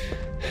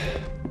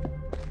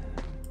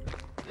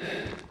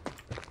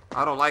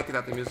 I don't like it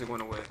that the music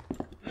went away.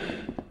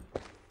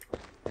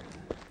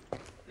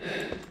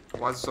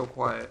 Why is it so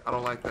quiet? I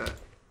don't like that.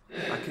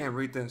 I can't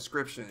read the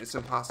inscription. It's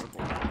impossible.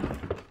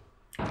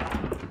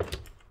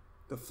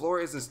 The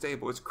floor isn't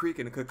stable. It's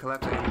creaking. It could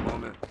collapse at any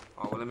moment.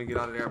 Oh, well, let me get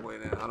out of the airway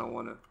then. I don't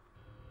want to.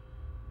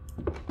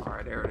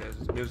 Alright, there it is.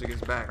 The music is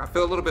back. I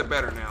feel a little bit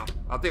better now.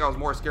 I think I was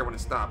more scared when it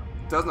stopped.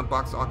 Dozen of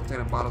boxes all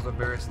containing bottles of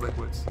various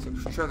liquids. It's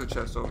a treasure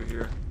chest over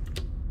here.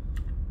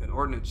 An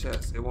ordnance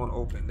chest. It won't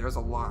open. There's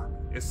a lock.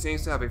 It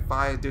seems to have a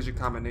 5-digit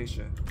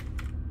combination.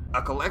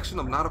 A collection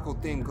of nautical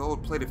themed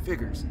gold-plated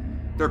figures.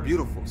 They're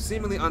beautiful,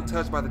 seemingly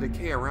untouched by the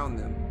decay around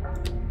them.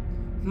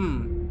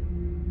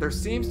 There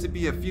seems to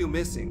be a few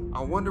missing.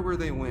 I wonder where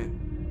they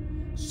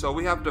went. So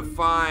we have to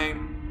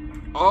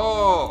find...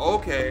 Oh,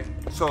 okay.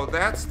 So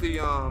that's the,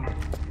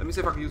 let me see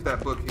if I can use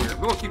that book here.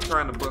 We're gonna keep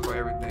trying the book or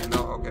everything.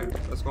 No, okay.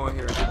 Let's go in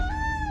here.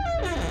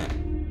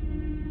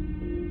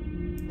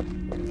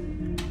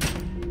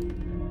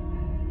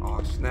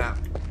 Oh, snap.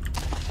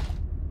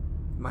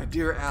 My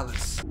dear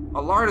Alice,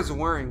 Allard is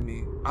worrying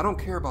me. I don't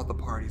care about the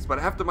parties, but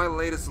after my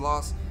latest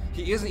loss,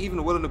 he isn't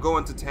even willing to go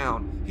into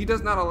town. He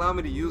does not allow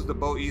me to use the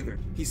boat either.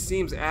 He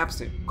seems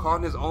absent, caught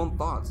in his own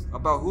thoughts,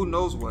 about who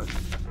knows what.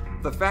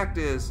 The fact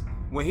is,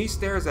 when he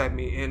stares at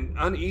me and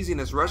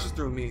uneasiness rushes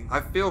through me,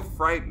 I feel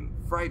frightened,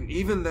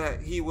 even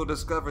that he will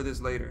discover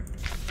this later.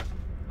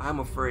 I'm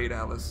afraid,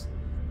 Alice,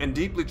 and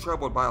deeply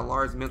troubled by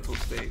Allard's mental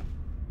state.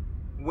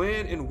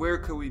 When and where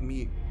could we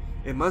meet?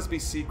 It must be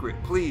secret.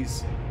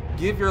 Please,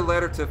 give your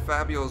letter to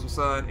Fabio's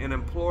son and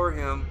implore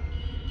him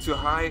to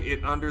hide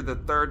it under the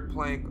third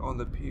plank on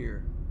the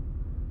pier.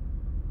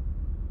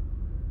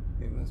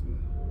 It must be...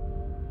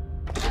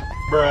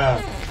 Bruh.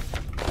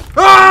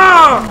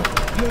 Ah!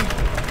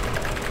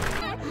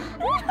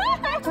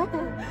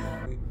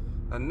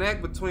 A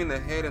neck between the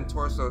head and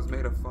torso is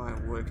made of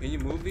fine wood. Can you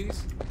move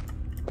these?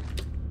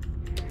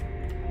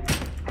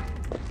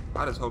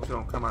 I just hope she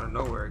don't come out of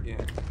nowhere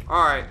again.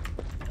 Alright.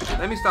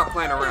 Let me stop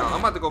playing around. I'm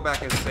about to go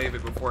back and save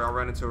it before I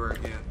run into her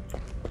again.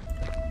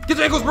 Get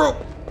your ankles, bro!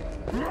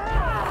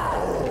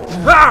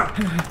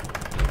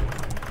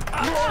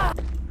 Ah!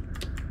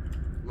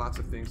 Lots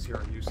of things here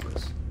are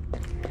useless.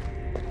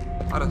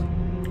 I just...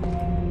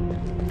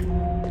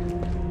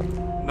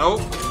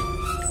 Nope.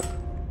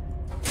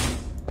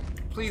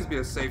 Please be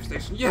a safe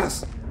station.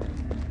 Yes!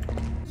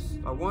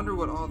 I wonder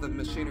what all the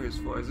machinery is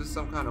for. Is this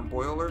some kind of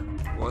boiler?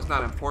 Well, it's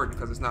not important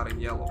because it's not in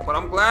yellow. But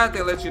I'm glad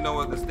they let you know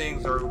what the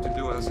things are to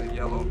do when it's in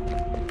yellow.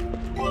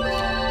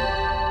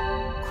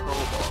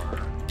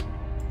 Crowbar.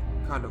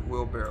 Kind of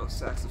wheelbarrow,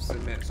 sacks of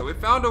cement. So we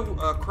found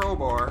a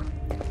crowbar.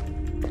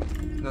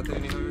 Nothing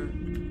in here.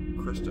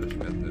 Christian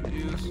method of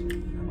use.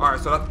 Alright,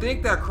 so I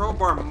think that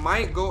crowbar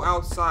might go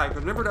outside.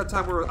 Because remember that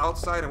time we were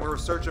outside and we were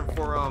searching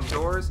for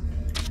doors?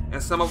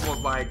 And some of them was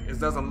like, it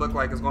doesn't look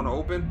like it's going to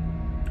open.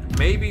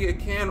 Maybe it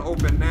can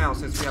open now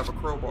since we have a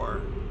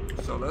crowbar.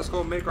 So let's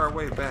go make our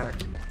way back.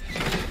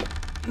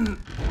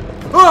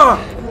 Ah!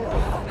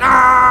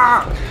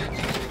 Ah!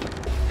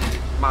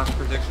 My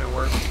prediction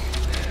worked.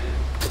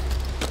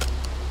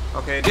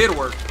 Okay, it did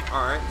work.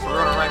 Alright, so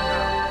we're on the right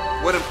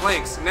path. Wooden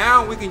planks.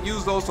 Now we can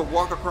use those to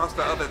walk across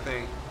the other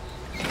thing.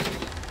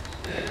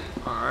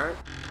 Alright.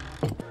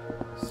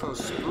 So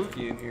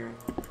spooky in here.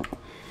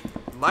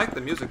 Like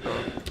the music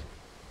though.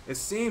 It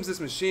seems this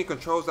machine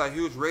controls that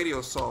huge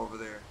radio saw over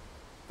there.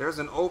 There's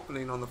an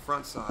opening on the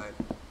front side.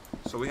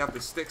 So we have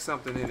to stick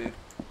something in it.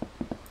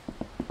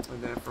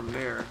 And then from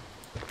there,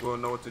 we'll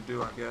know what to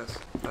do, I guess.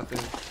 Nothing.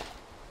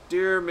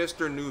 Dear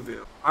Mr.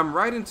 Newville, I'm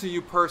writing to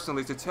you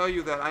personally to tell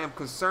you that I am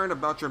concerned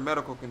about your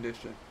medical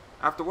condition.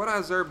 After what I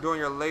observed during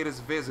your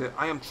latest visit,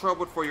 I am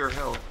troubled for your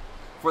health.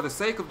 For the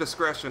sake of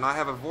discretion, I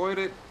have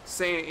avoided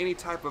saying any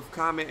type of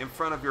comment in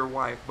front of your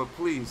wife, but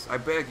please, I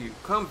beg you,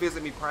 come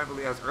visit me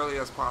privately as early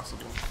as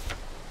possible.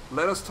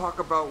 Let us talk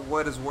about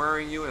what is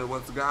worrying you and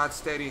with God's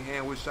steady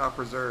hand we shall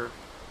preserve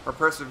or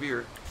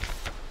persevere.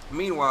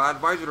 Meanwhile, I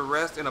advise you to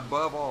rest and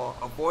above all,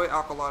 avoid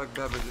alcoholic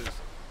beverages.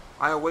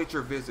 I await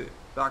your visit.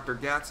 Dr.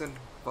 Gatson,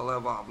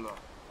 Valevablo.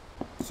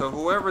 So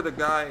whoever the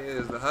guy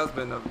is, the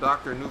husband of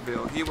Dr.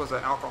 Newville, he was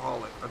an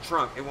alcoholic. A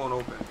trunk, it won't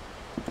open.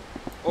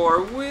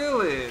 Or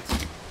will it?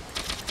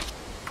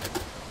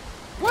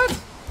 What?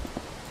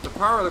 The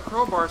power of the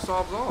crowbar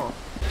solves all.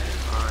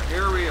 Alright,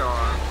 here we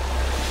are.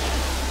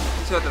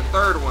 He said the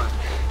third one.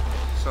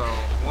 So,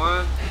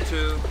 1,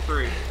 2,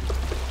 3.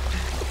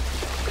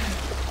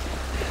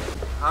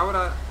 How would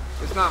I?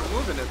 It's not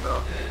moving it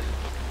though.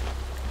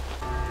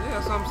 Yeah,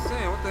 that's what I'm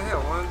saying. What the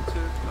hell? 1, 2.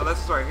 Unless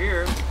it's right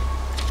here.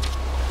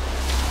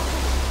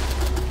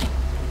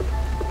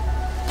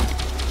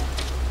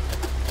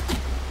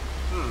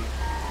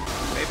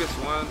 Maybe it's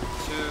 1, 2,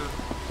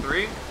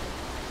 3.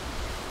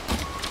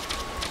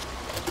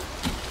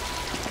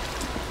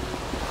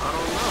 I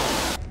don't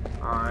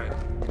know. Alright.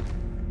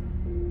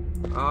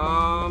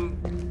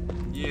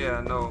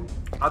 Yeah, no.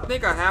 I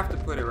think I have to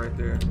put it right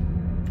there.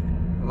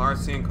 A large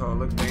scene code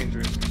looks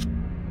dangerous.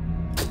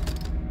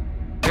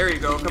 There you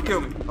go. Come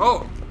kill me.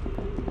 Oh!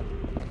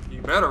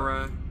 You better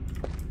run.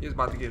 He's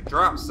about to get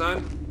dropped,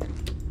 son.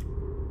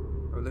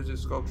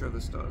 Religious sculpture of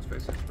the stones.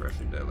 Face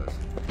expression, deadless.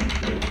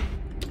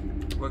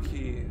 What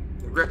key?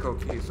 The Greco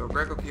key. So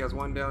Greco key has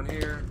one down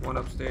here, one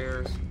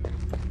upstairs.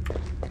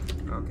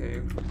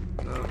 Okay.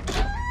 No.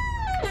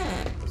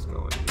 Let's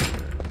go in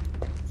here.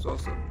 So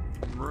it's a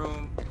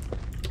room.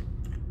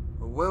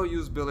 A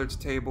well-used billiards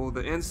table.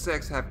 The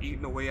insects have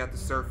eaten away at the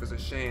surface. A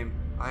shame.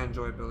 I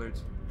enjoy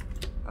billiards.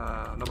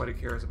 Nobody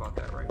cares about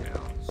that right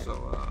now.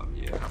 So,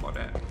 yeah, how about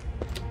that?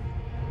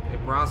 A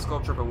bronze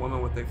sculpture of a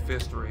woman with a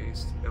fist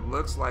raised. It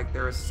looks like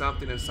there is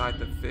something inside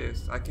the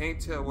fist. I can't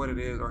tell what it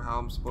is or how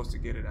I'm supposed to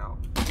get it out.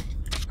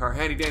 Her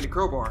handy-dandy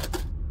crowbar.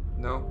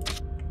 No.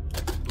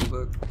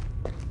 Look.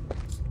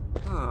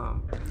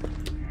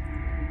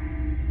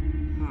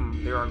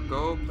 There are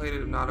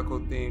gold-plated nautical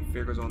themed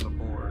figures on the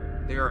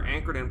board. They are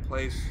anchored in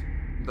place,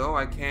 though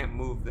I can't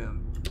move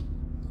them.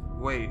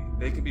 Wait,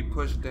 they can be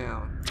pushed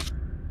down.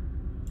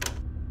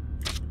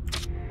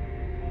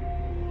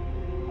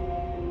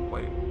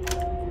 Wait.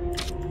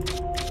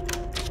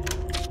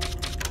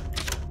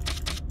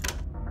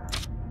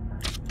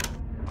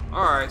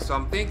 Alright, so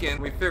I'm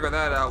thinking we figure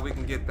that out, we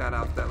can get that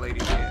out that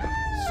lady's head.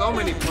 So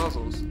many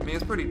puzzles. I mean,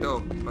 it's pretty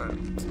dope, but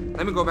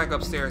let me go back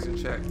upstairs and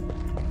check.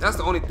 That's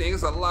the only thing.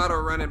 It's a lot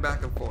of running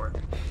back and forth.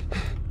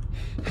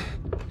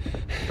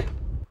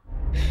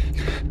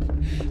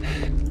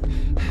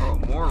 Oh,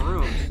 more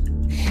rooms.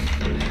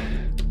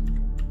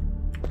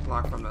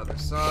 Lock from the other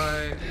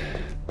side.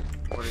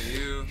 What are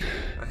you?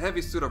 A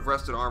heavy suit of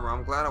rusted armor.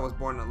 I'm glad I was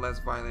born in a less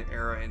violent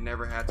era and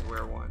never had to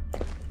wear one.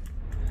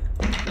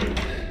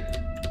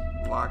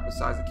 Lock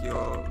besides the key.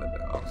 Oh,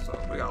 so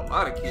we got a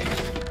lot of keys.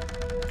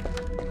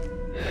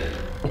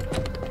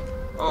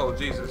 Oh,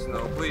 Jesus,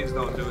 no. Please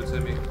don't do it to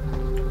me.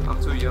 I'm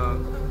too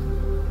young.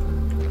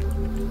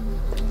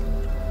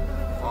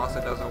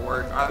 Faucet doesn't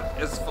work.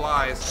 It's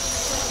flies.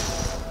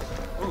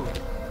 Ooh.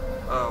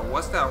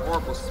 What's that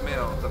horrible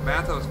smell? The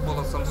bathtub is full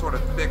of some sort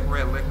of thick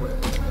red liquid.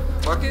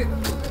 Bucket?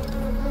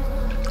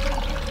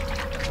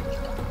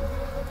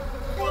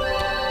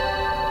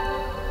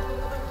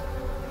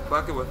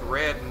 Bucket with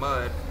red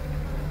mud.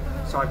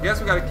 So I guess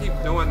we gotta keep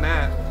doing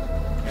that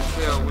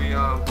until we,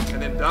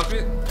 and then dump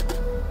it.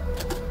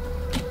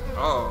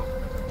 Oh.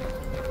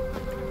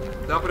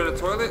 Dump it in the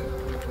toilet?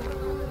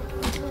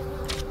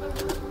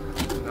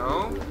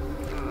 No?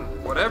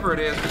 Whatever it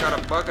is, we got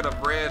a bucket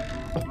of red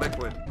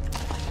liquid.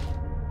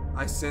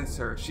 I sense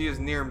her. She is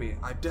near me.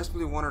 I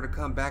desperately want her to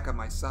come back at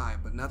my side,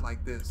 but not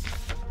like this.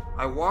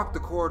 I walk the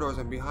corridors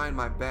and behind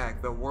my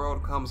back, the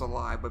world comes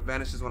alive, but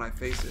vanishes when I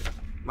face it.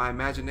 My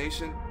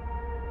imagination?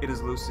 It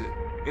is lucid.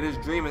 It is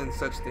dreaming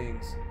such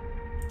things.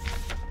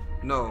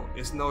 No,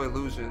 it's no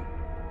illusion.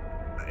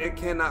 It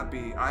cannot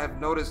be. I have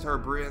noticed her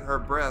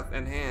breath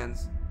and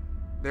hands.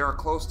 They are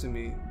close to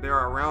me. They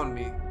are around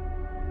me.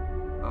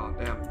 Oh,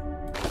 damn.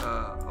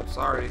 I'm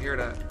sorry to hear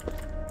that.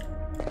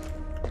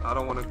 I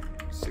don't want to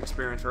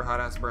experience her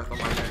hot-ass breath on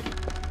my neck.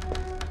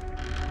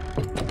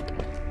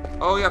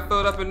 Oh, yeah,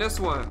 filled up in this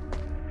one.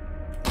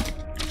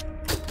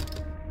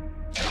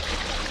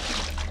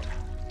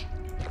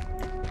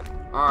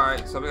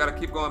 Alright, so we gotta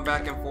keep going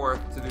back and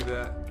forth to do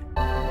that.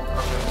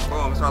 Okay,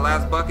 boom, it's our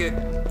last bucket.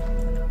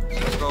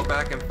 Let's go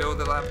back and fill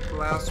the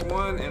last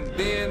one, and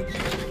then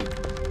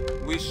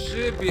we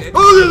should be able.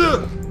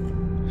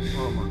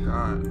 Oh my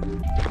god.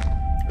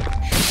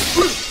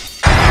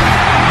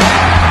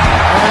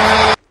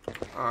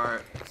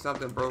 Alright,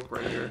 something broke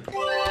right here.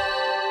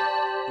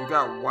 You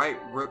got white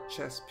rook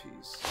chess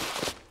piece.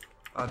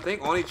 I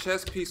think only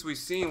chess piece we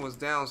seen was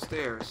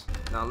downstairs.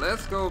 Now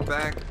let's go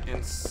back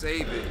and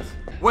save it.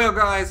 Well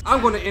guys,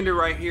 I'm going to end it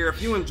right here. If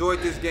you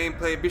enjoyed this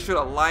gameplay, be sure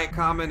to like,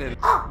 comment, and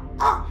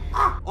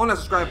on that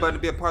subscribe button to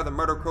be a part of the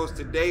Murder Crows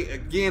today.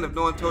 Again, if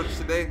no one told you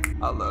today,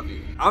 I love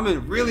you. I'm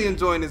really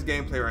enjoying this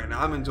gameplay right now.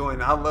 I'm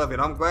enjoying it. I love it.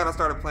 I'm glad I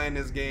started playing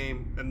this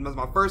game, and it's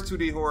my first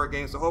 2D horror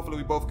game, so hopefully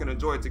we both can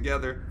enjoy it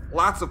together.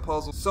 Lots of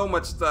puzzles, so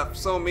much stuff,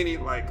 so many,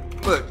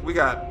 like, look, we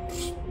got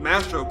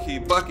Mastro Key,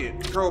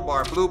 Bucket,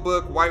 Crowbar, Blue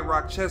Book, White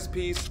Rock chess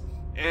piece,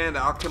 and the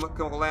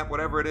alchemical lamp,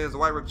 whatever it is. The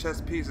white rock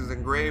chess piece is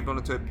engraved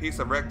onto a piece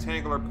of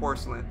rectangular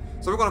porcelain.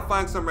 So we're gonna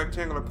find some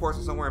rectangular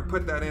porcelain somewhere and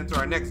put that into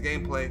our next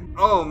gameplay.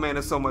 Oh man,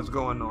 there's so much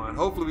going on.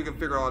 Hopefully we can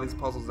figure all these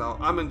puzzles out.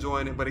 I'm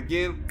enjoying it, but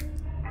again,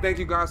 thank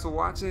you guys for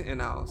watching,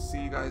 and I'll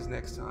see you guys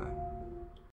next time.